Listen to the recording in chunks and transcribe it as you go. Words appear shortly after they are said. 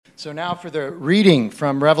So now for the reading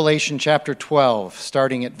from Revelation chapter 12,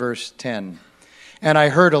 starting at verse 10. And I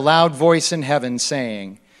heard a loud voice in heaven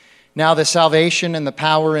saying, Now the salvation and the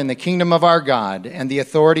power and the kingdom of our God and the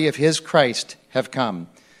authority of his Christ have come.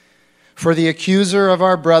 For the accuser of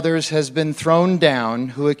our brothers has been thrown down,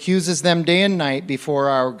 who accuses them day and night before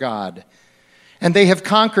our God. And they have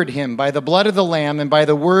conquered him by the blood of the Lamb and by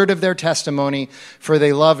the word of their testimony, for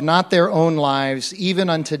they love not their own lives,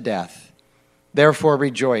 even unto death. Therefore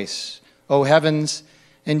rejoice, O heavens,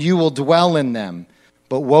 and you will dwell in them.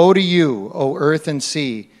 But woe to you, O earth and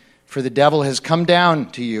sea, for the devil has come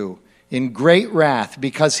down to you in great wrath,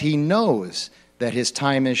 because he knows that his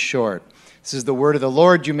time is short. This is the word of the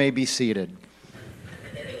Lord. You may be seated.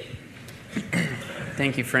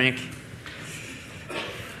 Thank you, Frank.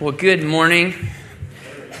 Well, good morning.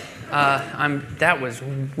 That was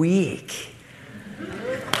weak.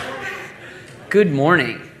 Good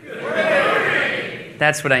morning.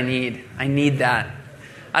 That's what I need. I need that.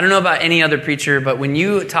 I don't know about any other preacher, but when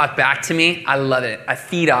you talk back to me, I love it. I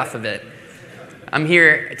feed off of it. I'm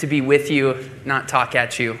here to be with you, not talk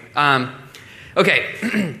at you.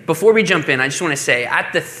 Okay, before we jump in, I just want to say,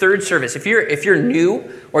 at the third service, if you're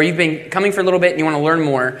new or you've been coming for a little bit and you want to learn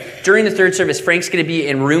more, during the third service, Frank's going to be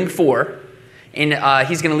in room 4, and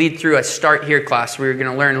he's going to lead through a Start Here class where you're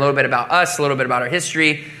going to learn a little bit about us, a little bit about our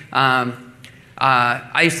history.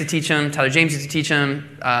 I used to teach him. Tyler James used to teach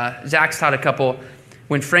him. Zach's taught a couple.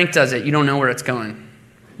 When Frank does it, you don't know where it's going.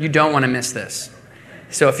 You don't want to miss this.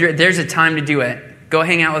 So if there's a time to do it, go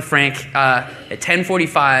hang out with Frank at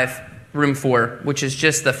 10:45, room 4, which is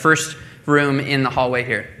just the first room in the hallway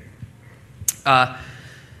here.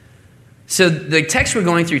 So the text we're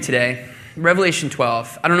going through today, Revelation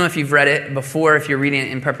 12, I don't know if you've read it before, if you're reading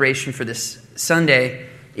it in preparation for this Sunday.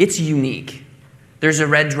 It's unique. There's a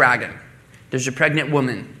red dragon. There's a pregnant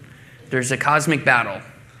woman. There's a cosmic battle.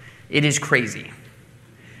 It is crazy.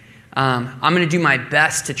 I'm going to do my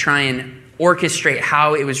best to try and orchestrate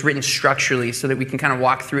how it was written structurally so that we can kind of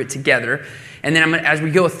walk through it together. And then as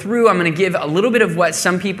we go through, I'm going to give a little bit of what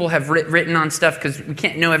some people have written on stuff, because we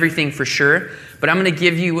can't know everything for sure. But I'm going to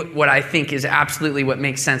give you what I think is absolutely what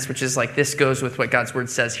makes sense, which is like, this goes with what God's word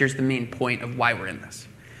says. Here's the main point of why we're in this.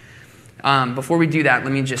 Before we do that,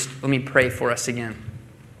 let me pray for us again.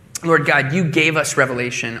 Lord God, you gave us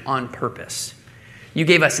Revelation on purpose. You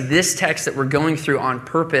gave us this text that we're going through on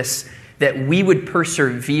purpose, that we would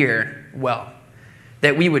persevere well,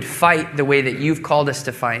 that we would fight the way that you've called us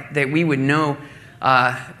to fight, that we would know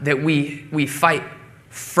that we fight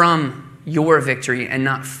from your victory and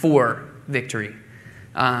not for victory,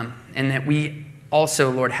 and that we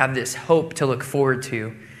also, Lord, have this hope to look forward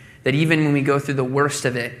to, that even when we go through the worst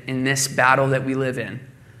of it in this battle that we live in,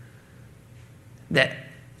 that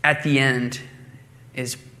at the end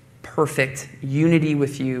is perfect unity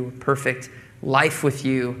with you, perfect life with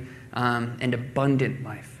you, and abundant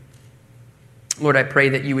life. Lord, I pray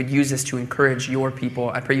that you would use this to encourage your people.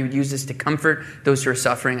 I pray you would use this to comfort those who are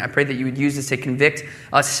suffering. I pray that you would use this to convict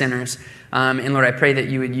us sinners. And Lord, I pray that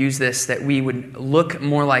you would use this, that we would look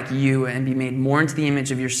more like you and be made more into the image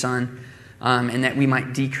of your Son, and that we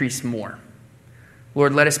might decrease more.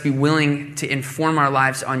 Lord, let us be willing to inform our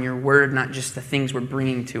lives on your word, not just the things we're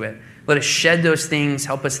bringing to it. Let us shed those things,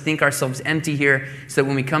 help us think ourselves empty here, so that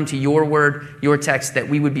when we come to your word, your text, that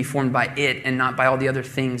we would be formed by it and not by all the other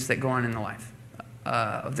things that go on in the life,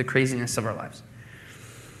 of the craziness of our lives.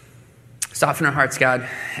 Soften our hearts, God,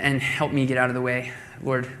 and help me get out of the way.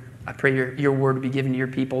 Lord, I pray your word would be given to your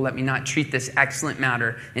people. Let me not treat this excellent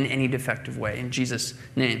matter in any defective way. In Jesus'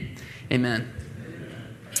 name, amen.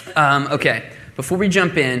 Okay. Before we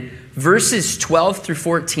jump in, verses 12 through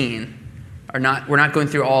 14 we're not going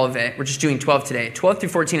through all of it. We're just doing 12 today. 12 through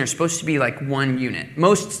 14 are supposed to be like one unit.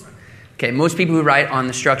 Most people who write on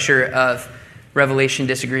the structure of Revelation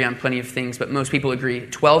disagree on plenty of things, but most people agree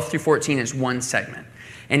 12 through 14 is one segment.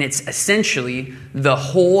 And it's essentially the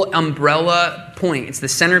whole umbrella point. It's the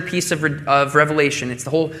centerpiece of Revelation. It's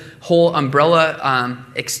the whole umbrella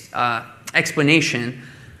explanation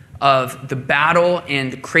of the battle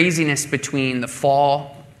and the craziness between the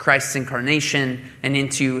fall, Christ's incarnation, and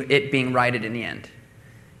into it being righted in the end.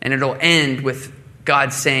 And it'll end with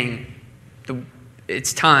God saying,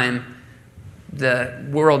 it's time, the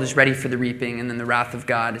world is ready for the reaping, and then the wrath of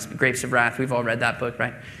God is grapes of wrath. We've all read that book,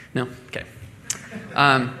 right? No? Okay.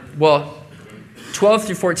 12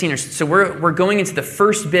 through 14, so we're going into the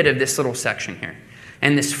first bit of this little section here.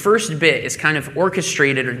 And this first bit is kind of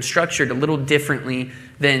orchestrated and structured a little differently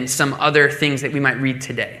than some other things that we might read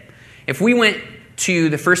today. If we went to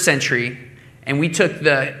the first century and we took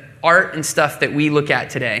the art and stuff that we look at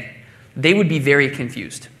today, they would be very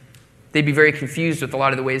confused. They'd be very confused with a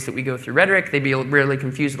lot of the ways that we go through rhetoric. They'd be really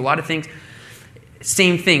confused with a lot of things.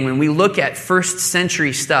 Same thing, when we look at first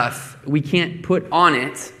century stuff, we can't put on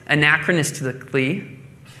it anachronistically.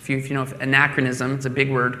 If you know anachronism, it's a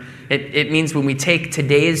big word. It means when we take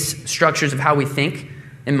today's structures of how we think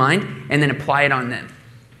in mind and then apply it on them.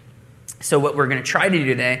 So what we're going to try to do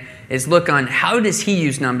today is look on how does he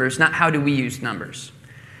use numbers, not how do we use numbers.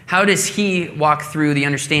 How does he walk through the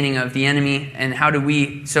understanding of the enemy, and how do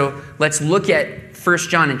we... So let's look at 1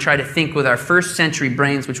 John and try to think with our first century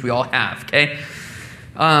brains, which we all have, okay?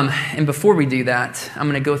 And before we do that, I'm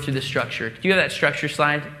going to go through the structure. Do you have that structure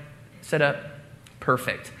slide set up?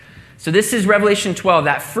 Perfect. So this is Revelation 12.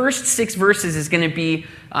 That first 6 verses is going to be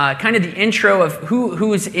kind of the intro of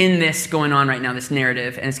who is in this going on right now, this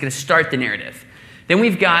narrative, and it's going to start the narrative. Then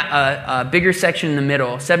we've got a bigger section in the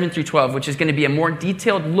middle, 7 through 12, which is going to be a more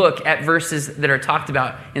detailed look at verses that are talked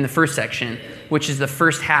about in the first section, which is the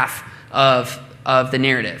first half of the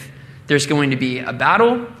narrative. There's going to be a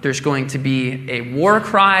battle. There's going to be a war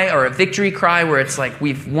cry or a victory cry where it's like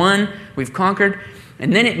we've won, we've conquered.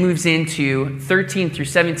 And then it moves into 13 through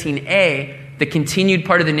 17a, the continued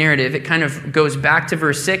part of the narrative. It kind of goes back to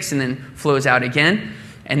verse 6 and then flows out again.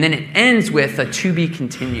 And then it ends with a to be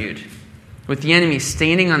continued, with the enemy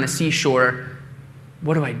standing on the seashore.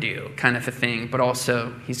 What do I do? Kind of a thing. But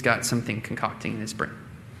also he's got something concocting in his brain.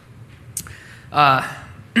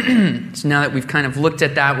 So now that we've kind of looked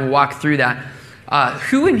at that, we'll walk through that.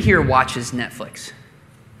 Who in here watches Netflix?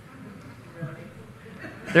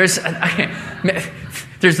 There's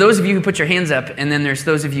those of you who put your hands up, and then there's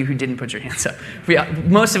those of you who didn't put your hands up.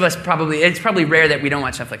 Most of us it's probably rare that we don't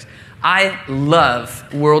watch Netflix. I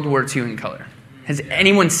love World War II in color. Has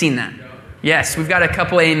anyone seen that? Yes, we've got a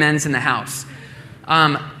couple amens in the house.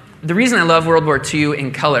 The reason I love World War II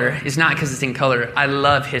in color is not because it's in color. I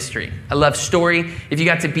love history. I love story. If you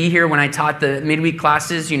got to be here when I taught the midweek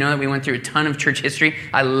classes, you know that we went through a ton of church history.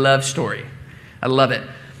 I love story. I love it.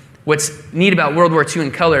 What's neat about World War II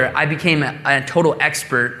in color, I became a total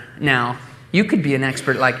expert now. You could be an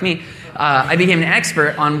expert like me. I became an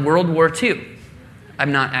expert on World War II.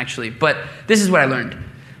 I'm not actually, but this is what I learned.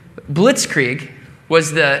 Blitzkrieg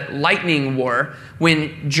was the lightning war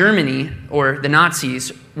when Germany, or the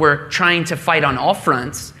Nazis, were trying to fight on all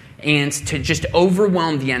fronts and to just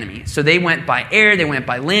overwhelm the enemy. So they went by air, they went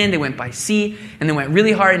by land, they went by sea, and they went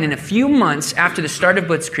really hard. And in a few months after the start of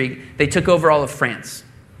Blitzkrieg, they took over all of France.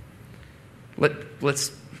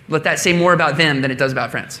 Let that say more about them than it does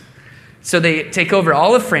about France. So they take over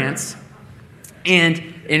all of France, and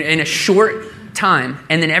in a short time,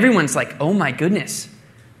 and then everyone's like, oh my goodness,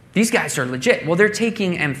 these guys are legit. Well, they're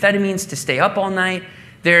taking amphetamines to stay up all night.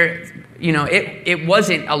 It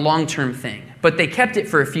wasn't a long-term thing, but they kept it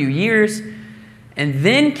for a few years, and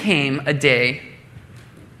then came a day,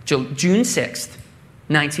 June 6th,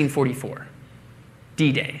 1944,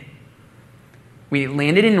 D-Day. We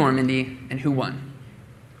landed in Normandy, and who won?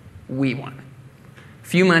 We won. A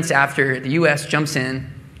few months after, the U.S. jumps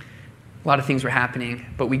in. A lot of things were happening,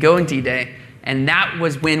 but we go in D-Day, and that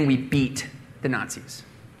was when we beat the Nazis.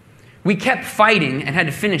 We kept fighting and had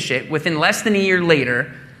to finish it. Within less than a year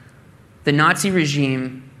later, the Nazi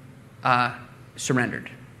regime surrendered.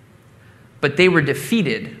 But they were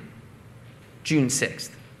defeated June 6th,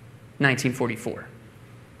 1944.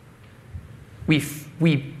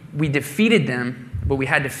 We defeated them, but we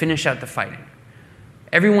had to finish out the fighting.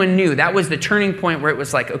 Everyone knew that was the turning point where it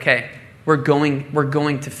was like, okay, we're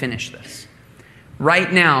going to finish this.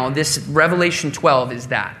 Right now, this Revelation 12 is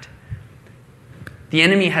that. The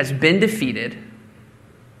enemy has been defeated.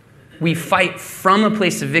 We fight from a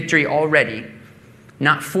place of victory already,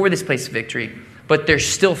 not for this place of victory, but there's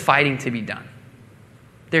still fighting to be done.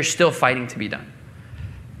 There's still fighting to be done.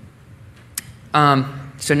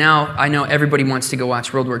 So now I know everybody wants to go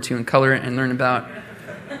watch World War II in color and learn about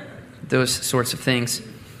those sorts of things.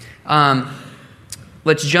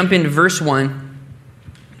 Let's jump into verse 1.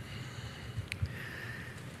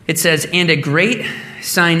 It says, "And a great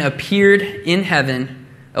sign appeared in heaven,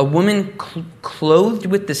 a woman clothed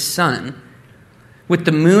with the sun, with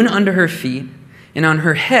the moon under her feet, and on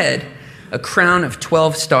her head a crown of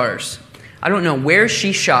 12 stars." I don't know where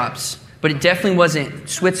she shops, but it definitely wasn't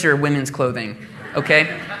Switzer women's clothing,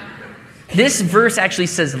 okay? This verse actually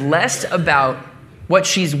says less about what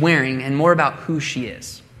she's wearing and more about who she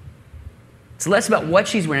is. It's less about what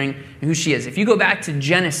she's wearing and who she is. If you go back to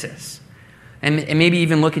Genesis, and maybe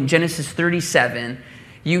even look in Genesis 37,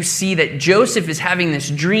 you see that Joseph is having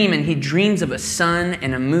this dream, and he dreams of a sun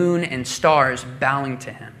and a moon and stars bowing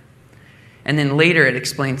to him. And then later it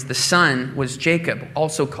explains the sun was Jacob,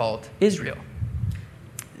 also called Israel.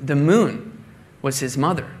 The moon was his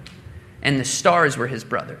mother. and the stars were his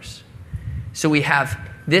brothers. So we have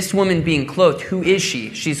this woman being clothed. Who is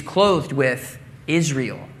she? She's clothed with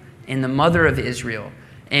Israel and the mother of Israel,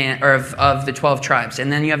 or of the 12 tribes.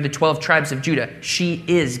 And then you have the 12 tribes of Judah. She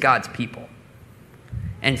is God's people.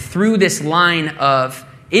 And through this line of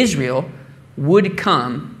Israel would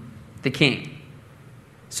come the king.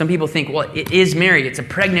 Some people think, well, it is Mary. It's a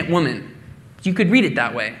pregnant woman. You could read it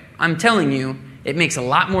that way. I'm telling you, it makes a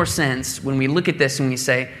lot more sense when we look at this and we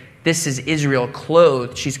say, this is Israel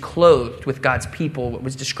clothed. She's clothed with God's people, what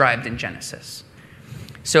was described in Genesis.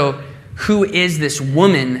 So who is this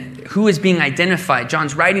woman? Who is being identified?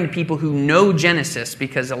 John's writing to people who know Genesis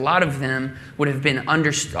because a lot of them would have been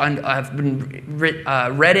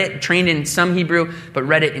read it, trained in some Hebrew, but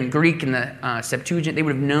read it in Greek in the Septuagint. They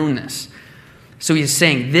would have known this. So he's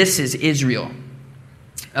saying this is Israel,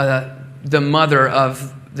 the mother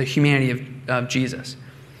of the humanity of Jesus.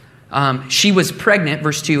 She was pregnant,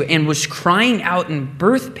 verse 2, and was crying out in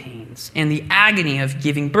birth pains and the agony of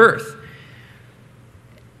giving birth.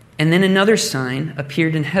 And then another sign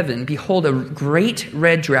appeared in heaven. Behold, a great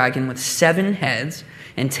red dragon with 7 heads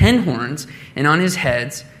and 10 horns, and on his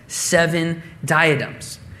heads 7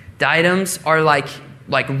 diadems. Diadems are like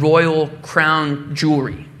royal crown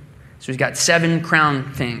jewelry. So he's got 7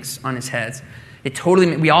 crown things on his heads.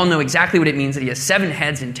 We all know exactly what it means that he has 7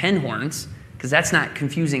 heads and 10 horns, because that's not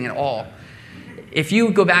confusing at all. If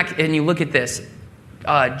you go back and you look at this,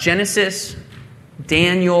 Genesis,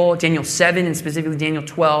 Daniel 7, and specifically Daniel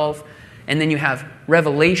 12, and then you have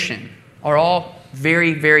Revelation, are all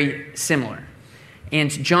very, very similar. And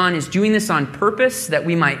John is doing this on purpose that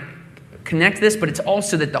we might connect this, but it's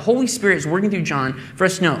also that the Holy Spirit is working through John for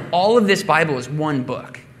us to know all of this Bible is one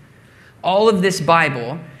book. All of this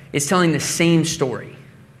Bible is telling the same story.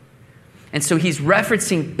 And so he's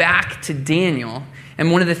referencing back to Daniel,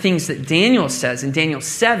 and one of the things that Daniel says in Daniel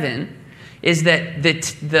 7 is that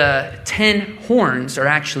the 10 horns are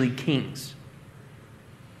actually kings.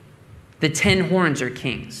 The 10 horns are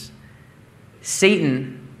kings.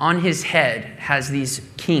 Satan, on his head, has these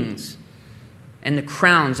kings and the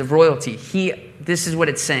crowns of royalty. This is what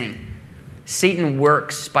it's saying. Satan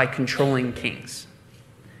works by controlling kings.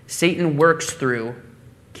 Satan works through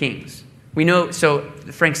kings. We know, so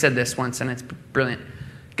Frank said this once, and it's brilliant.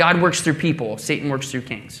 God works through people. Satan works through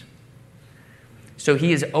kings. So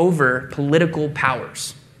he is over political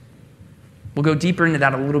powers. We'll go deeper into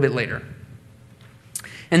that a little bit later.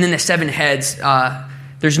 And then the 7 heads,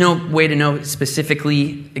 there's no way to know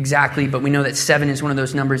specifically exactly, but we know that 7 is one of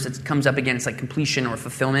those numbers that comes up again. It's like completion or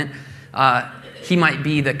fulfillment. He might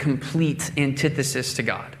be the complete antithesis to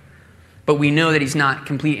God. But we know that he's not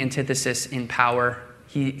complete antithesis in power.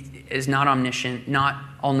 He is not omniscient, not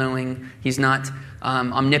all-knowing. He's not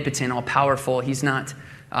omnipotent, all-powerful. He's not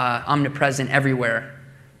omnipresent everywhere.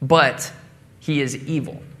 But he is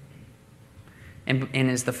evil and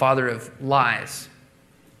is the father of lies,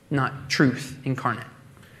 not truth incarnate.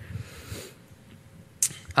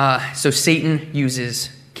 So Satan uses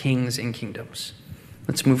kings and kingdoms.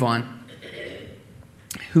 Let's move on.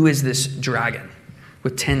 Who is this dragon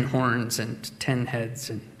with 10 horns and 10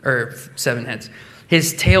 heads, or 7 heads?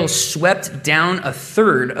 His tail swept down a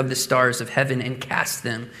third of the stars of heaven and cast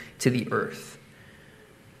them to the earth.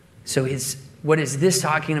 So what is this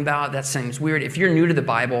talking about? That seems weird. If you're new to the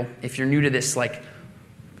Bible, if you're new to this,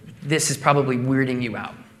 this is probably weirding you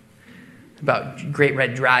out. About great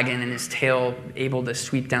red dragon and his tail able to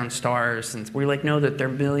sweep down stars. And we're like, no, that they're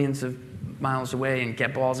billions of miles away and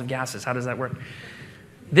get balls of gases. How does that work?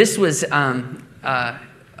 This was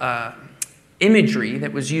imagery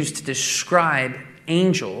that was used to describe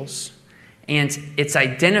angels, and it's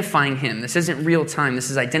identifying him. This isn't real time. This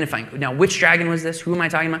is identifying. Now, which dragon was this? Who am I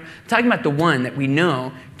talking about? I'm talking about the one that we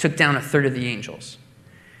know took down a third of the angels.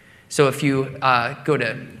 So if you go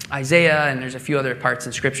to Isaiah, and there's a few other parts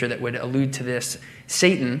in Scripture that would allude to this,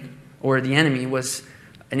 Satan, or the enemy, was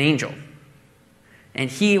an angel. And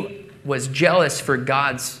he was jealous for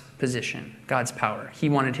God's position, God's power. He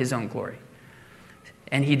wanted his own glory.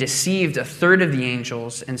 And he deceived a third of the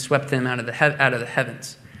angels and swept them out of the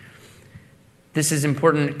heavens. This is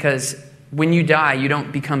important because when you die, you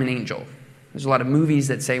don't become an angel. There's a lot of movies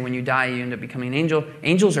that say when you die, you end up becoming an angel.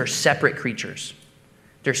 Angels are separate creatures.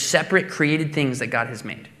 They're separate created things that God has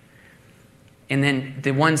made. And then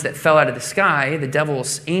the ones that fell out of the sky, the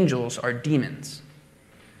devil's angels, are demons.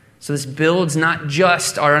 So this builds not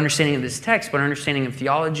just our understanding of this text, but our understanding of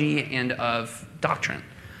theology and of doctrine.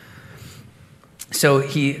 So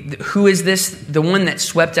who is this? The one that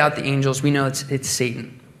swept out the angels, we know it's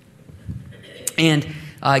Satan. And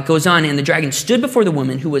it goes on, and the dragon stood before the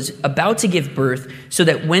woman who was about to give birth, so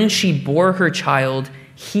that when she bore her child,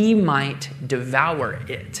 he might devour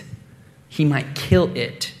it. He might kill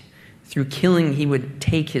it. Through killing, he would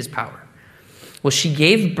take his power. Well, she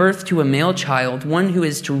gave birth to a male child, one who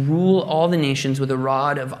is to rule all the nations with a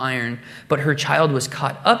rod of iron, but her child was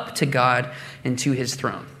caught up to God and to his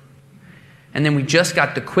throne. And then we just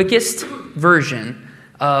got the quickest version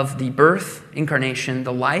of the birth, incarnation,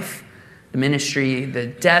 the life, the ministry, the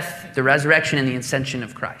death, the resurrection, and the ascension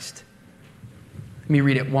of Christ. Let me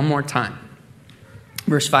read it one more time.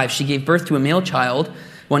 Verse 5, she gave birth to a male child,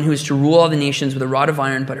 one who is to rule all the nations with a rod of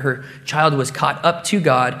iron, but her child was caught up to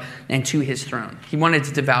God and to his throne. He wanted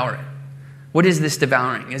to devour it. What is this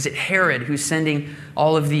devouring? Is it Herod who's sending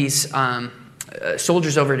all of these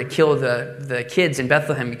soldiers over to kill the kids in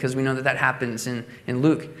Bethlehem, because we know that happens in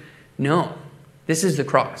Luke? No, this is the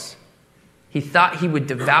cross. He thought he would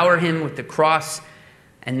devour him with the cross,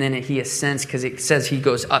 and then he ascends because it says he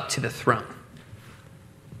goes up to the throne.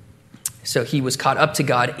 So he was caught up to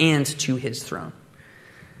God and to his throne.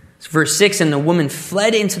 Verse 6, and the woman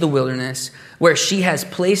fled into the wilderness, where she has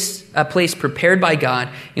a place prepared by God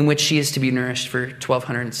in which she is to be nourished for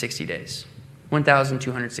 1,260 days.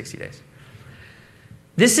 1,260 days.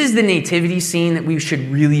 This is the nativity scene that we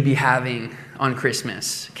should really be having on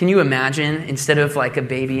Christmas. Can you imagine, instead of like a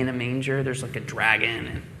baby in a manger, there's like a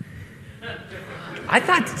dragon? And I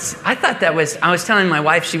thought that was, I was telling my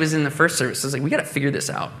wife, she was in the first service, I was like, we got to figure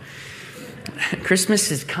this out.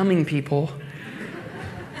 Christmas is coming, people.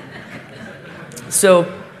 So,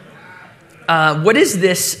 what is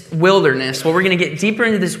this wilderness? Well, we're going to get deeper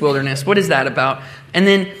into this wilderness. What is that about? And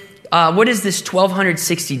then, what is this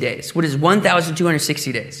 1,260 days? What is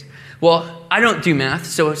 1,260 days? Well, I don't do math,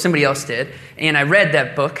 so somebody else did. And I read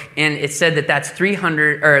that book, and it said that that's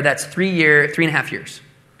 3.5 years.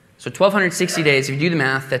 So 1,260 days, if you do the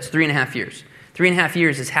math, that's 3.5 years. 3.5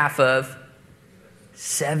 years is half of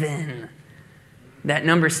 7. That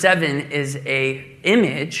number 7 is an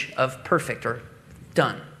image of perfect or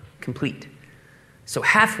done, complete. So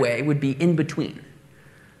halfway would be in between.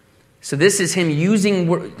 So this is him using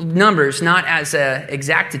numbers not as an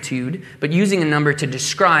exactitude, but using a number to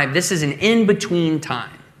describe this is an in-between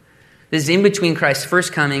time. This is in between Christ's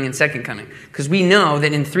first coming and second coming. Because we know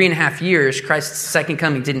that in 3.5 years, Christ's second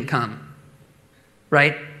coming didn't come.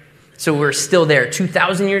 Right? So we're still there.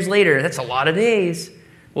 2,000 years later, that's a lot of days.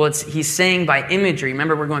 Well, he's saying by imagery.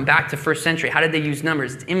 Remember, we're going back to first century. How did they use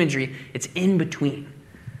numbers? It's imagery. It's in between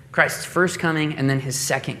Christ's first coming and then his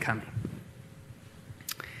second coming.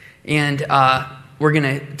 And we're going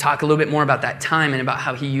to talk a little bit more about that time and about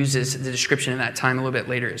how he uses the description of that time a little bit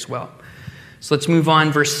later as well. So let's move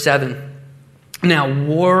on, verse 7. Now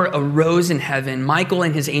war arose in heaven, Michael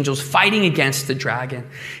and his angels fighting against the dragon.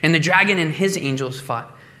 And the dragon and his angels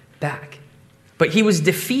fought back. But he was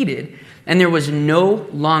defeated, and there was no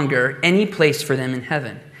longer any place for them in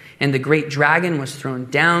heaven. And the great dragon was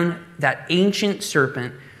thrown down, that ancient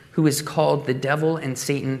serpent who is called the devil and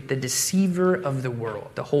Satan, the deceiver of the world,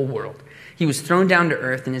 the whole world. He was thrown down to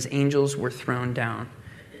earth, and his angels were thrown down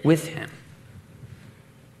with him.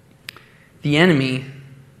 The enemy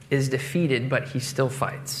is defeated, but he still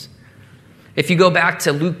fights. If you go back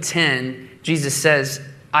to Luke 10, Jesus says,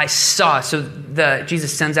 I saw. So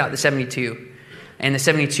Jesus sends out the 72. And the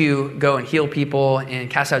 72 go and heal people and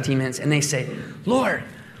cast out demons. And they say, Lord,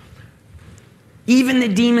 even the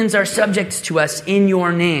demons are subject to us in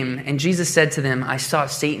your name. And Jesus said to them, I saw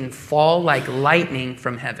Satan fall like lightning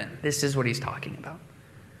from heaven. This is what he's talking about.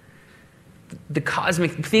 The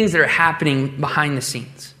cosmic things that are happening behind the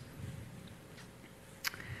scenes.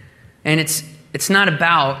 And it's not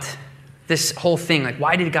about this whole thing. Like,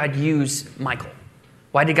 why did God use Michael?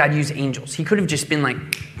 Why did God use angels? He could have just been like,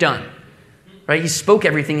 done. Right? He spoke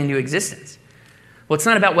everything into existence. Well, it's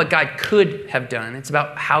not about what God could have done. It's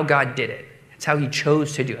about how God did it. It's how he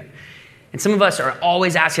chose to do it. And some of us are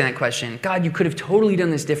always asking that question. God, you could have totally done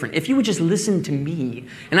this different. If you would just listen to me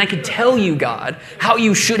and I could tell you, God, how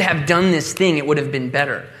you should have done this thing, it would have been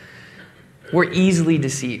better. We're easily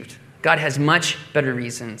deceived. God has much better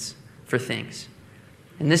reasons for things.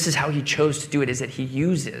 And this is how he chose to do it, is that he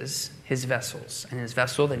uses his vessels. And his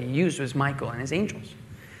vessel that he used was Michael and his angels.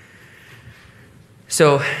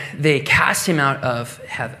 So they cast him out of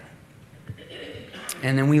heaven.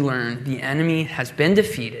 And then we learn the enemy has been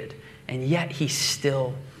defeated, and yet he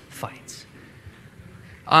still fights.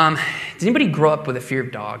 Does anybody grow up with a fear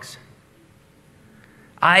of dogs?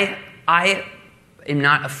 I am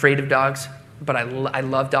not afraid of dogs, but I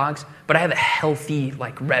love dogs. But I have a healthy,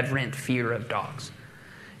 reverent fear of dogs.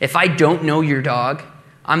 If I don't know your dog,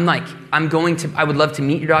 I would love to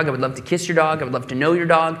meet your dog. I would love to kiss your dog. I would love to know your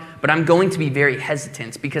dog. But I'm going to be very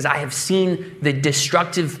hesitant because I have seen the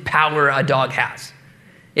destructive power a dog has.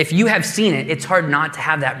 If you have seen it, it's hard not to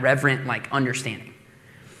have that reverent understanding.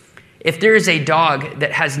 If there is a dog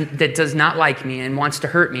that does not like me and wants to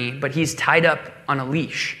hurt me, but he's tied up on a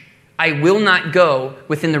leash, I will not go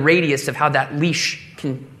within the radius of how that leash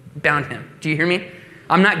can bound him. Do you hear me?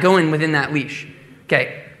 I'm not going within that leash.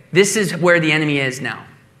 Okay, this is where the enemy is now.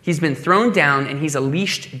 He's been thrown down and he's a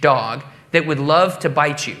leashed dog that would love to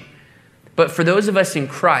bite you. But for those of us in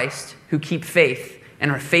Christ who keep faith and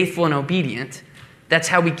are faithful and obedient, that's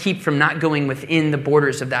how we keep from not going within the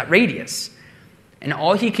borders of that radius. And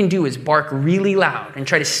all he can do is bark really loud and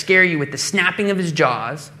try to scare you with the snapping of his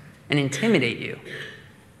jaws and intimidate you.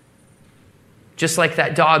 Just like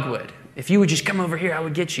that dog would. If you would just come over here, I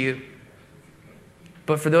would get you.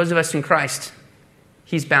 But for those of us in Christ,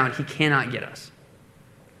 he's bound. He cannot get us.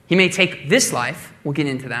 He may take this life. We'll get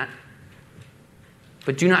into that.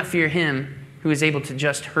 But do not fear him who is able to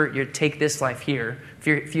just take this life here.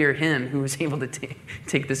 Fear him who is able to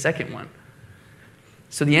take the second one.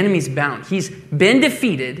 So the enemy's bound. He's been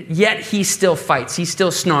defeated, yet he still fights. He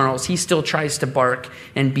still snarls. He still tries to bark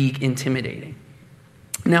and be intimidating.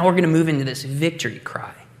 Now we're going to move into this victory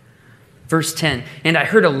cry. Verse 10, and I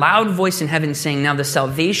heard a loud voice in heaven saying, now the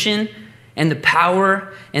salvation and the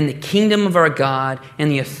power and the kingdom of our God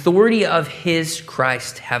and the authority of his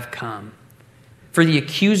Christ have come. For the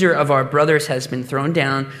accuser of our brothers has been thrown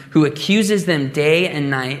down, who accuses them day and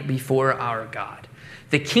night before our God.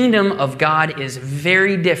 The kingdom of God is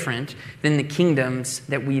very different than the kingdoms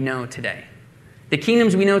that we know today. The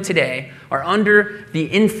kingdoms we know today are under the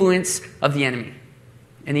influence of the enemy.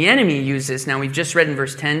 And the enemy uses, now we've just read in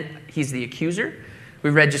verse 10, he's the accuser. We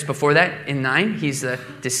read just before that in 9, he's the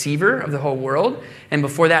deceiver of the whole world. And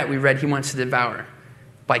before that, we read he wants to devour.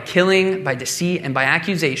 By killing, by deceit, and by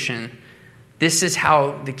accusation, this is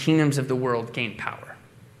how the kingdoms of the world gain power.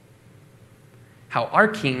 How our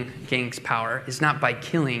king gains power is not by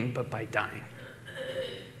killing, but by dying.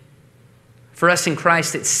 For us in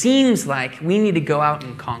Christ, it seems like we need to go out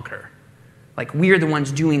and conquer. Like we are the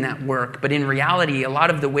ones doing that work. But in reality, a lot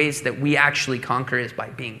of the ways that we actually conquer is by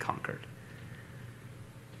being conquered.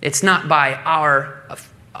 It's not by our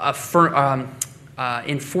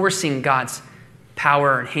enforcing God's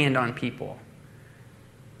power and hand on people.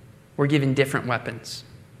 We're given different weapons.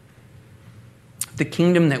 The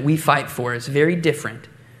kingdom that we fight for is very different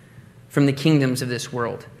from the kingdoms of this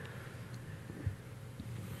world.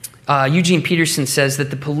 Eugene Peterson says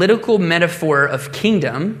that the political metaphor of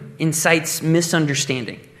kingdom incites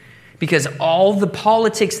misunderstanding because all the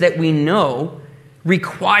politics that we know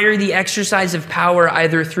require the exercise of power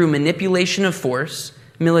either through manipulation of force,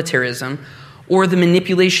 militarism, or the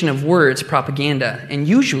manipulation of words, propaganda, and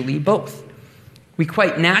usually both. We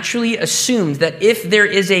quite naturally assumed that if there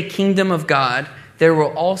is a kingdom of God, there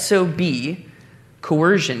will also be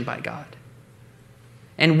coercion by God.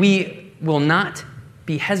 And we will not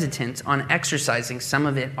be hesitant on exercising some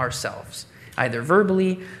of it ourselves, either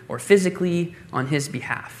verbally or physically on his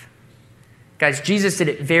behalf. Guys, Jesus did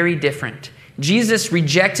it very different. Jesus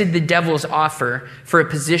rejected the devil's offer for a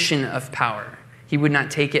position of power. He would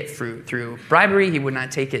not take it through bribery. He would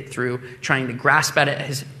not take it through trying to grasp at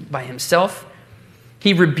it by himself.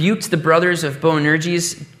 He rebuked the brothers of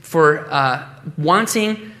Boanerges for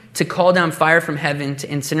wanting to call down fire from heaven to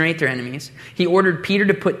incinerate their enemies. He ordered Peter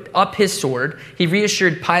to put up his sword. He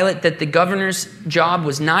reassured Pilate that the governor's job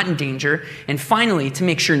was not in danger. And finally, to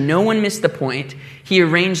make sure no one missed the point, he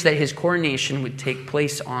arranged that his coronation would take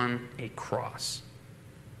place on a cross.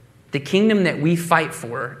 The kingdom that we fight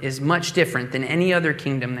for is much different than any other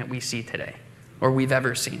kingdom that we see today or we've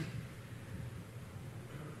ever seen.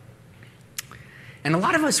 And a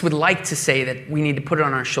lot of us would like to say that we need to put it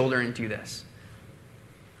on our shoulder and do this,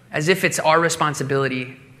 as if it's our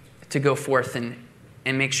responsibility to go forth and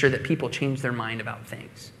make sure that people change their mind about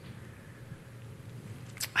things.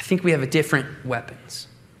 I think we have different weapons.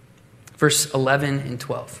 Verse 11 and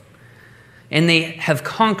 12. And they have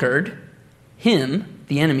conquered him,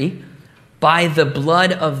 the enemy, by the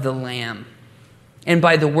blood of the Lamb and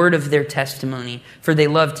by the word of their testimony, for they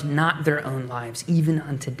loved not their own lives, even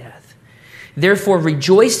unto death. Therefore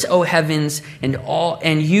rejoice, O heavens,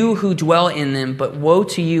 and you who dwell in them, but woe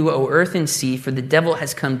to you, O earth and sea, for the devil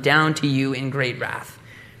has come down to you in great wrath,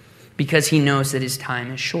 because he knows that his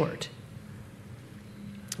time is short.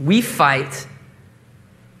 We fight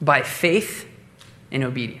by faith and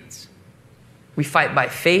obedience. We fight by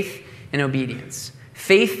faith and obedience.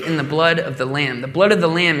 Faith in the blood of the Lamb. The blood of the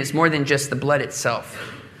Lamb is more than just the blood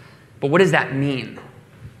itself. But what does that mean?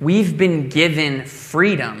 We've been given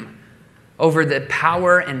freedom over the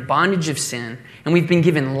power and bondage of sin, and we've been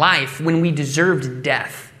given life when we deserved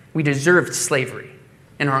death. We deserved slavery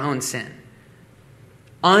in our own sin.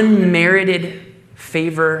 unmerited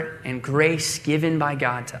favor and grace given by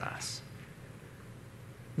God to us.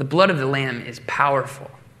 The blood of the Lamb is powerful.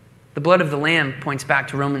 The blood of the Lamb points back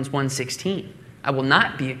to Romans 1:16. I will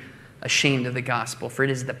not be ashamed of the gospel, for it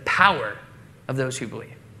is the power of those who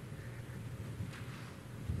believe.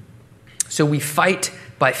 So we fight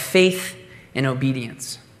by faith and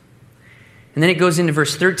obedience. And then it goes into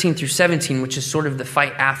verse 13 through 17, which is sort of the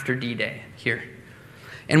fight after D-Day here.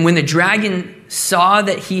 And when the dragon saw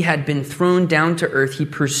that he had been thrown down to earth, he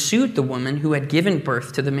pursued the woman who had given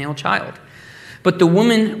birth to the male child. But the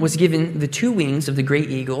woman was given the 2 wings of the great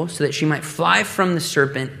eagle so that she might fly from the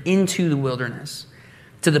serpent into the wilderness,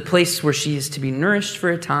 to the place where she is to be nourished for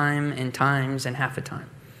a time and times and half a time.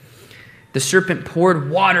 The serpent poured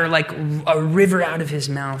water like a river out of his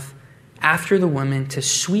mouth after the woman to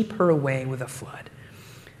sweep her away with a flood.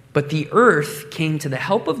 But the earth came to the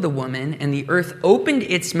help of the woman, and the earth opened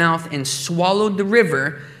its mouth and swallowed the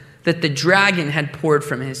river that the dragon had poured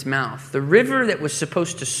from his mouth. The river that was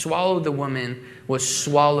supposed to swallow the woman was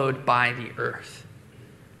swallowed by the earth.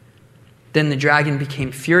 Then the dragon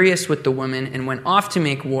became furious with the woman and went off to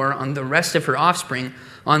make war on the rest of her offspring,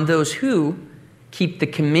 on those who keep the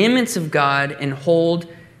commandments of God and hold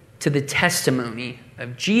to the testimony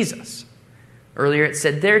of Jesus. Earlier it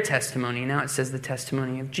said their testimony. Now it says the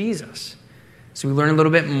testimony of Jesus. So we learn a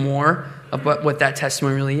little bit more about what that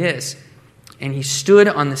testimony really is. And he stood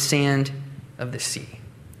on the sand of the sea,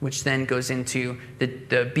 which then goes into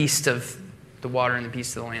the beast of the water and the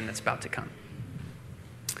beast of the land that's about to come.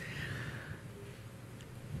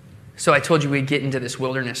 So I told you we'd get into this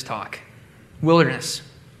wilderness talk. Wilderness.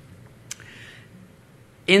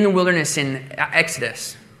 In the wilderness in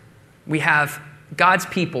Exodus, we have God's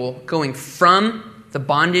people going from the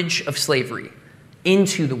bondage of slavery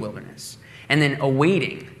into the wilderness and then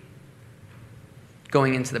awaiting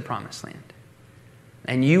going into the promised land.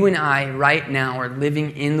 And you and I right now are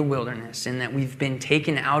living in the wilderness in that we've been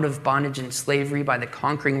taken out of bondage and slavery by the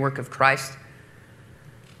conquering work of Christ.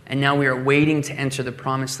 And now we are waiting to enter the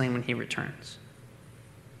promised land when he returns.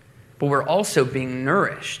 But we're also being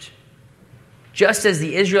nourished. Just as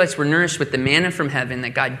the Israelites were nourished with the manna from heaven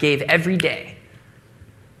that God gave every day,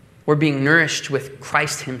 we're being nourished with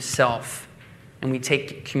Christ himself. And we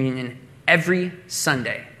take communion every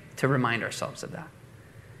Sunday to remind ourselves of that.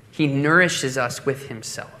 He nourishes us with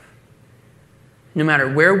himself. No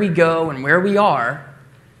matter where we go and where we are,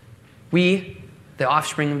 we, the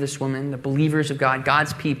offspring of this woman, the believers of God,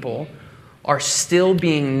 God's people, are still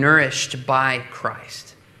being nourished by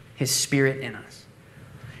Christ, his Spirit in us.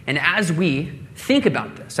 And as we think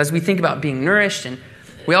about this, as we think about being nourished, and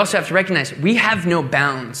we also have to recognize we have no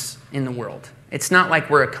bounds in the world. It's not like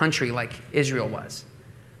we're a country like Israel was.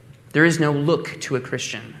 There is no look to a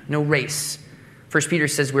Christian, no race. 1 Peter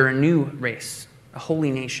says we're a new race, a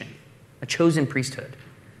holy nation, a chosen priesthood.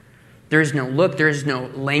 There is no look, there is no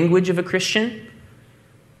language of a Christian.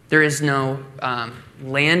 There is no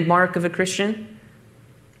landmark of a Christian.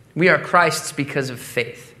 We are Christ's because of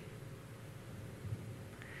faith.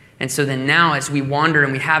 And so then now as we wander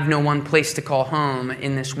and we have no one place to call home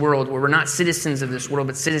in this world where we're not citizens of this world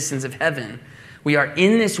but citizens of heaven, we are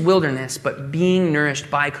in this wilderness but being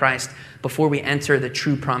nourished by Christ before we enter the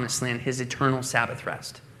true promised land, his eternal Sabbath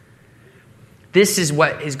rest. This is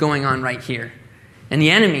what is going on right here. And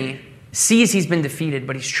the enemy sees he's been defeated,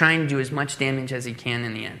 but he's trying to do as much damage as he can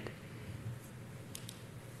in the end.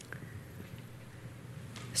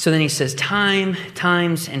 So then he says time,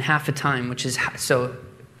 times, and half a time, which is, so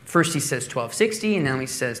first he says 1260, and now he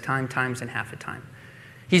says time, times, and half a time.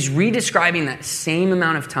 He's redescribing that same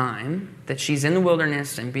amount of time that she's in the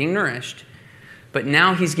wilderness and being nourished, but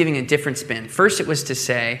now he's giving a different spin. First it was to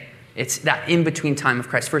say it's that in-between time of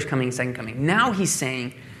Christ's first coming and second coming. Now he's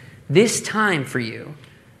saying this time for you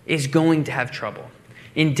is going to have trouble.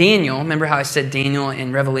 In Daniel, remember how I said Daniel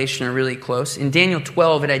and Revelation are really close? In Daniel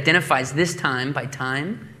 12, it identifies this time by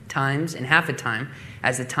time, times, and half a time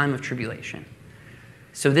as the time of tribulation.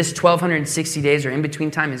 So this 1,260 days or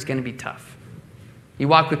in-between time is going to be tough. You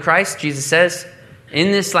walk with Christ, Jesus says,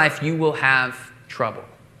 in this life you will have trouble.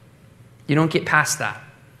 You don't get past that.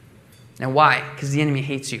 Now why? Because the enemy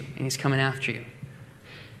hates you and he's coming after you.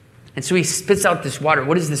 And so he spits out this water.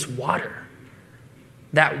 What is this water?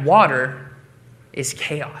 That water is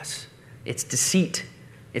chaos. It's deceit.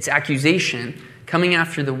 It's accusation coming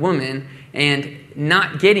after the woman and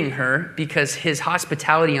not getting her because his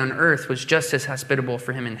hospitality on earth was just as hospitable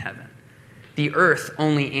for him in heaven. The earth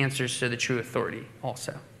only answers to the true authority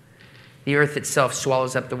also. The earth itself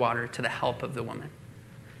swallows up the water to the help of the woman.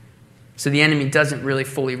 So the enemy doesn't really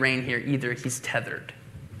fully reign here either. He's tethered.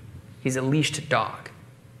 He's a leashed dog.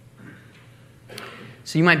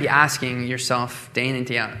 So you might be asking yourself day in and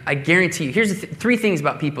day out. I guarantee you, here's the three things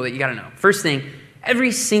about people that you got to know. First thing,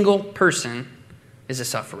 every single person is a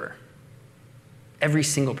sufferer. Every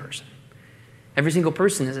single person. Every single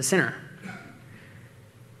person is a sinner.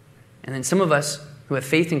 And then some of us who have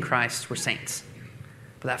faith in Christ, we're saints.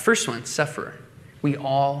 But that first one, sufferer. We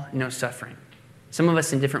all know suffering. Some of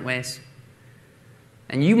us in different ways.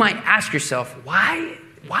 And you might ask yourself, why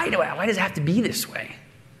does it have to be this way?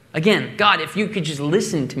 Again, God, if you could just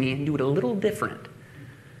listen to me and do it a little different.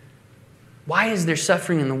 Why is there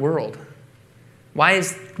suffering in the world? Why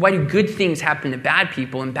do good things happen to bad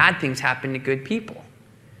people and bad things happen to good people?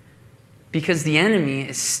 Because the enemy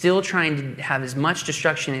is still trying to have as much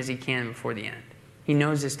destruction as he can before the end. He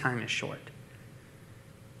knows his time is short.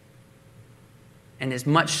 And as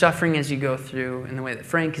much suffering as you go through, in the way that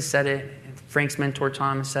Frank has said it, and Frank's mentor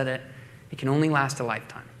Tom has said it, it can only last a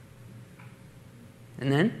lifetime.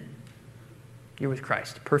 And then you're with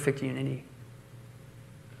Christ. Perfect unity.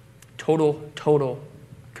 Total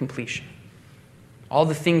completion. All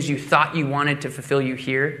the things you thought you wanted to fulfill you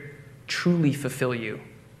here truly fulfill you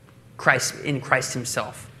in Christ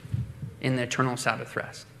himself in the eternal Sabbath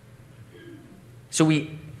rest. So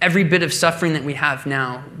every bit of suffering that we have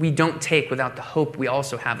now, we don't take without the hope we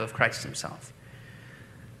also have of Christ himself.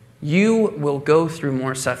 You will go through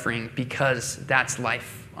more suffering because that's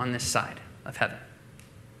life on this side of heaven.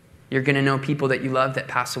 You're going to know people that you love that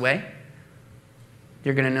pass away.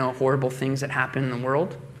 You're going to know horrible things that happen in the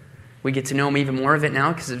world. We get to know even more of it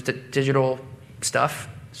now because of the digital stuff,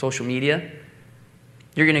 social media.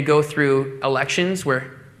 You're going to go through elections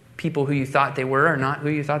where people who you thought they were are not who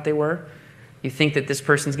you thought they were. You think that this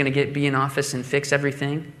person's going to be in office and fix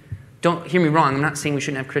everything. Don't hear me wrong. I'm not saying we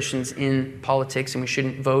shouldn't have Christians in politics and we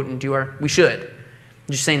shouldn't vote and we should.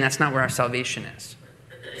 I'm just saying that's not where our salvation is.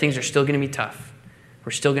 Things are still going to be tough.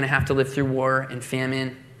 We're still going to have to live through war and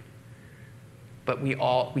famine. But we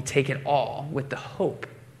take it all with the hope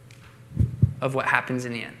of what happens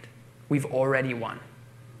in the end. We've already won.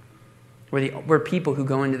 We're people who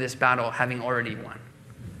go into this battle having already won.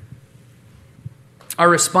 Our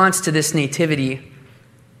response to this nativity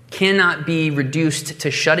cannot be reduced to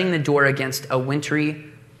shutting the door against a wintry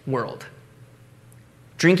world,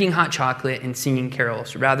 drinking hot chocolate and singing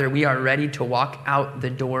carols. Rather, we are ready to walk out the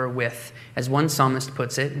door with, as one psalmist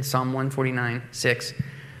puts it in Psalm 149:6,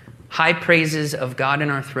 high praises of God in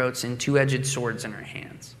our throats and two-edged swords in our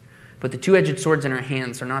hands. But the two-edged swords in our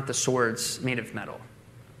hands are not the swords made of metal.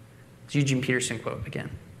 It's a Eugene Peterson quote again.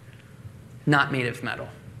 Not made of metal.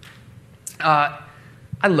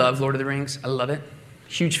 I love Lord of the Rings. I love it.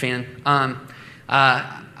 Huge fan.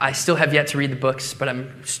 I still have yet to read the books, but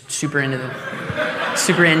I'm super into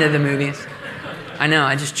the movies. I know.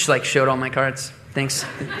 I just showed all my cards. Thanks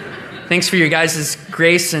for your guys'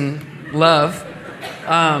 grace and love.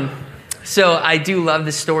 So I do love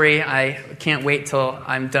this story. I can't wait till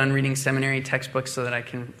I'm done reading seminary textbooks so that I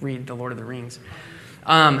can read the Lord of the Rings.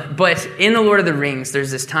 But in the Lord of the Rings,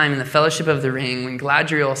 there's this time in the Fellowship of the Ring when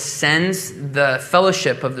Galadriel sends the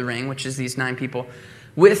Fellowship of the Ring, which is these 9 people,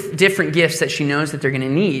 with different gifts that she knows that they're going to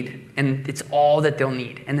need, and it's all that they'll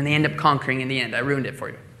need. And then they end up conquering in the end. I ruined it for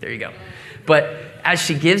you. There you go. But as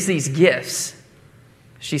she gives these gifts,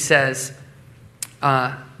 she says,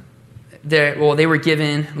 they were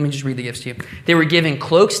given, let me just read the gifts to you. They were given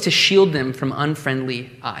cloaks to shield them from unfriendly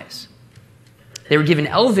eyes. They were given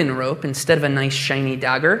elven rope instead of a nice shiny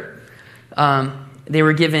dagger. They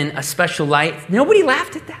were given a special light. Nobody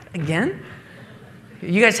laughed at that again?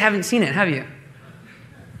 You guys haven't seen it, have you?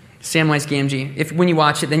 Samwise Gamgee. When you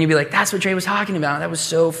watch it, then you'll be like, that's what Trae was talking about. That was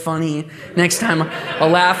so funny. Next time I'll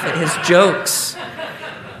laugh at his jokes.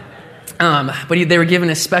 But they were given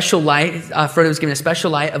a special light. Frodo was given a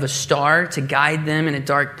special light of a star to guide them in a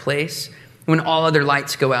dark place when all other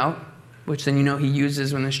lights go out, which then he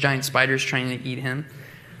uses when this giant spider is trying to eat him.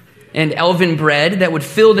 And elven bread that would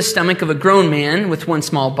fill the stomach of a grown man with one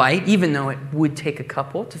small bite, even though it would take a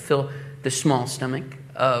couple to fill the small stomach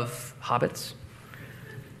of hobbits.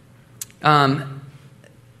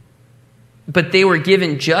 But they were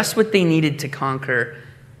given just what they needed to conquer,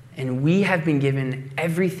 and we have been given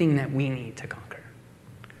everything that we need to conquer.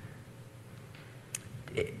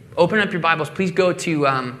 Open up your Bibles. Please go to,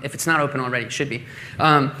 if it's not open already, it should be.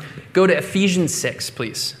 Go to Ephesians 6,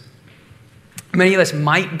 please. Many of us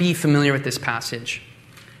might be familiar with this passage,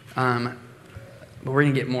 but we're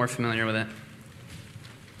going to get more familiar with it.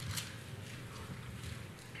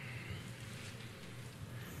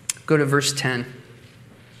 Go to verse 10.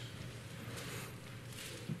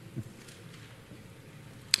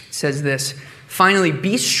 It says this, finally,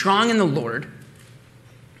 be strong in the Lord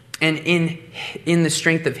and in the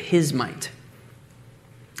strength of his might.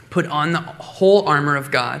 Put on the whole armor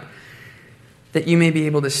of God, that you may be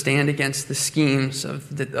able to stand against the schemes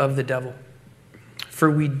of the devil.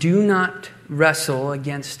 For we do not wrestle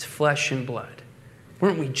against flesh and blood.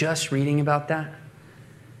 Weren't we just reading about that?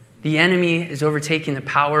 The enemy is overtaking the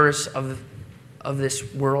powers of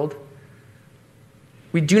this world.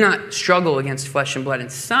 We do not struggle against flesh and blood.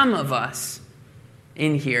 And some of us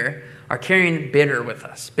in here are carrying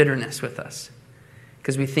bitterness with us,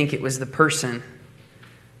 because we think it was the person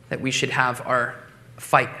that we should have our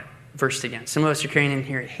fight versed against. Some of us are carrying in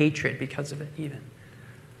here hatred because of it even.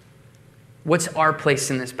 What's our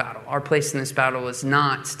place in this battle? Our place in this battle is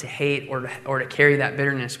not to hate or to carry that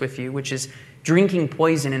bitterness with you, which is drinking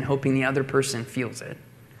poison and hoping the other person feels it.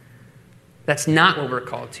 That's not what we're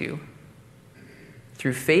called to.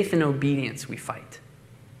 Through faith and obedience, we fight.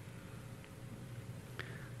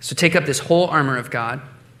 So take up this whole armor of God.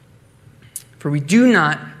 For we do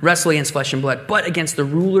not wrestle against flesh and blood, but against the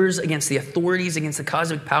rulers, against the authorities, against the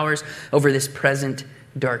cosmic powers over this present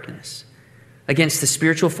darkness, against the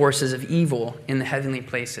spiritual forces of evil in the heavenly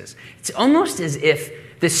places. It's almost as if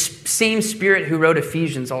this same Spirit who wrote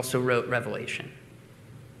Ephesians also wrote Revelation.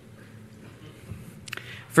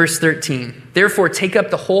 Verse 13, therefore take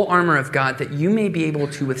up the whole armor of God, that you may be able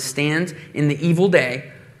to withstand in the evil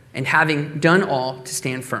day, and having done all, to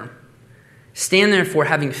stand firm. Stand therefore,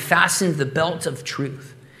 having fastened the belt of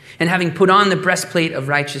truth, and having put on the breastplate of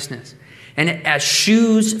righteousness, and as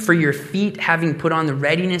shoes for your feet, having put on the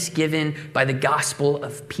readiness given by the gospel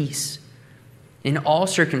of peace. In all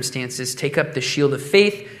circumstances, take up the shield of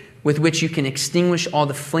faith, with which you can extinguish all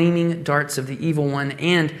the flaming darts of the evil one,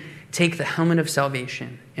 and take the helmet of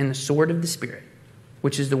salvation and the sword of the Spirit,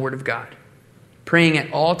 which is the word of God, praying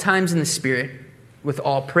at all times in the Spirit with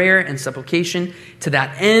all prayer and supplication. To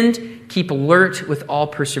that end, keep alert with all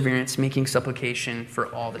perseverance, making supplication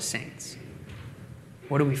for all the saints.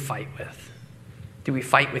 What do we fight with? Do we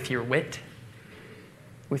fight with your wit?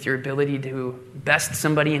 With your ability to best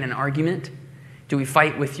somebody in an argument? Do we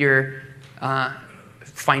fight with your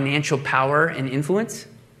financial power and influence?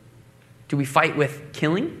 Do we fight with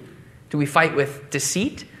killing? Do we fight with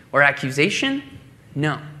deceit or accusation?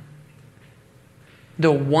 No.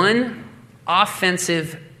 The one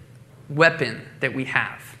offensive weapon that we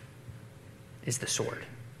have is the sword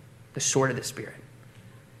of the Spirit.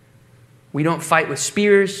 We don't fight with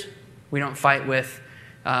spears. We don't fight with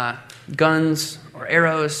guns or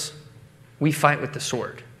arrows. We fight with the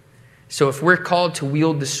sword. So if we're called to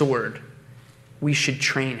wield the sword, we should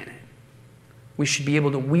train in it. We should be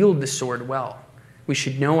able to wield the sword well. We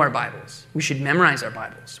should know our Bibles. We should memorize our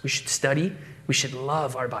Bibles. We should study. We should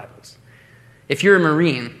love our Bibles. If you're a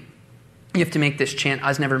Marine, you have to make this chant. I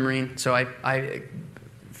was never a Marine, so I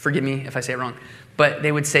forgive me if I say it wrong. But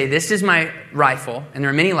they would say, this is my rifle, and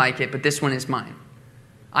there are many like it, but this one is mine.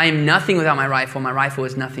 I am nothing without my rifle. My rifle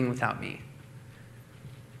is nothing without me.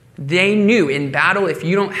 They knew in battle, if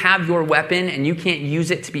you don't have your weapon and you can't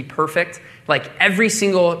use it to be perfect, like every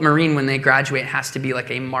single Marine when they graduate has to be like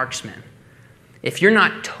a marksman. If you're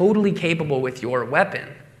not totally capable with your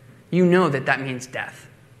weapon, you know that means death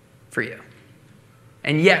for you.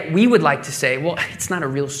 And yet we would like to say, well, it's not a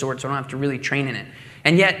real sword, so I don't have to really train in it.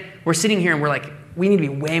 And yet we're sitting here and we're like, we need to be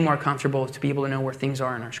way more comfortable to be able to know where things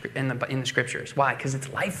are in the scriptures. Why? Because it's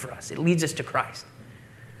life for us. It leads us to Christ.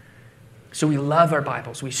 So we love our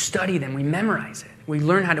Bibles. We study them. We memorize it. We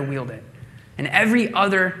learn how to wield it. And every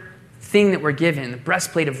other thing that we're given, the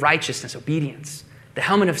breastplate of righteousness, obedience, the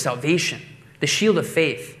helmet of salvation, the shield of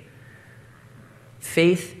faith,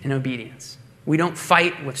 faith and obedience. We don't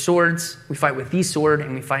fight with swords. We fight with the sword,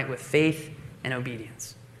 and we fight with faith and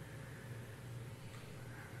obedience.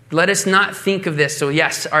 Let us not think of this. So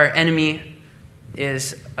yes, our enemy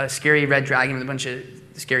is a scary red dragon with a bunch of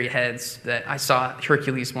scary heads that I saw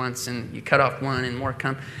Hercules once, and you cut off one and more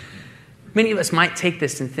come. Many of us might take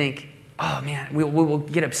this and think, oh man, we will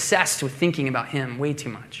get obsessed with thinking about him way too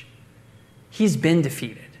much. He's been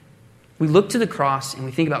defeated. We look to the cross and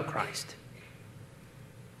we think about Christ.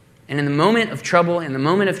 And in the moment of trouble, in the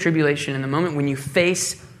moment of tribulation, in the moment when you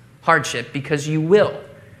face hardship, because you will,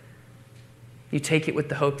 you take it with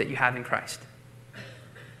the hope that you have in Christ.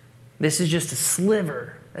 This is just a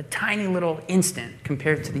sliver, a tiny little instant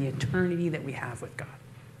compared to the eternity that we have with God.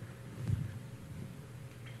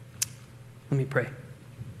 Let me pray.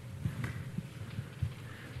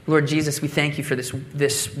 Lord Jesus, we thank you for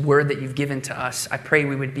this word that you've given to us. I pray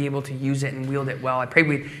we would be able to use it and wield it well. I pray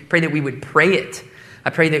that we would pray it. I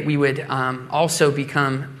pray that we would also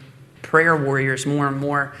become prayer warriors more and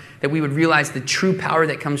more, that we would realize the true power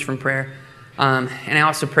that comes from prayer. And I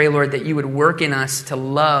also pray, Lord, that you would work in us to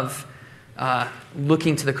love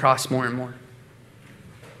looking to the cross more and more.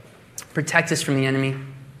 Protect us from the enemy.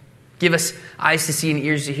 Give us eyes to see and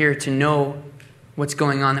ears to hear, to know what's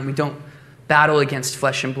going on, that we don't battle against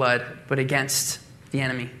flesh and blood, but against the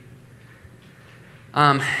enemy.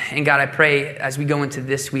 And God, I pray as we go into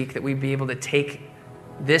this week that we'd be able to take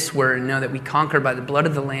this word and know that we conquer by the blood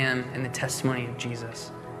of the Lamb and the testimony of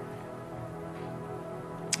Jesus.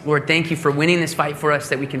 Lord, thank you for winning this fight for us,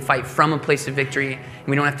 that we can fight from a place of victory, and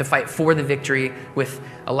we don't have to fight for the victory with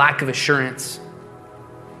a lack of assurance.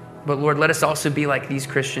 But Lord, let us also be like these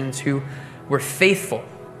Christians who were faithful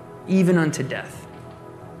even unto death.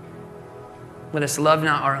 Let us love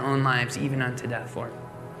not our own lives even unto death, Lord.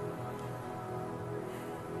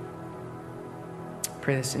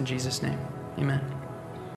 Pray this in Jesus' name. Amen.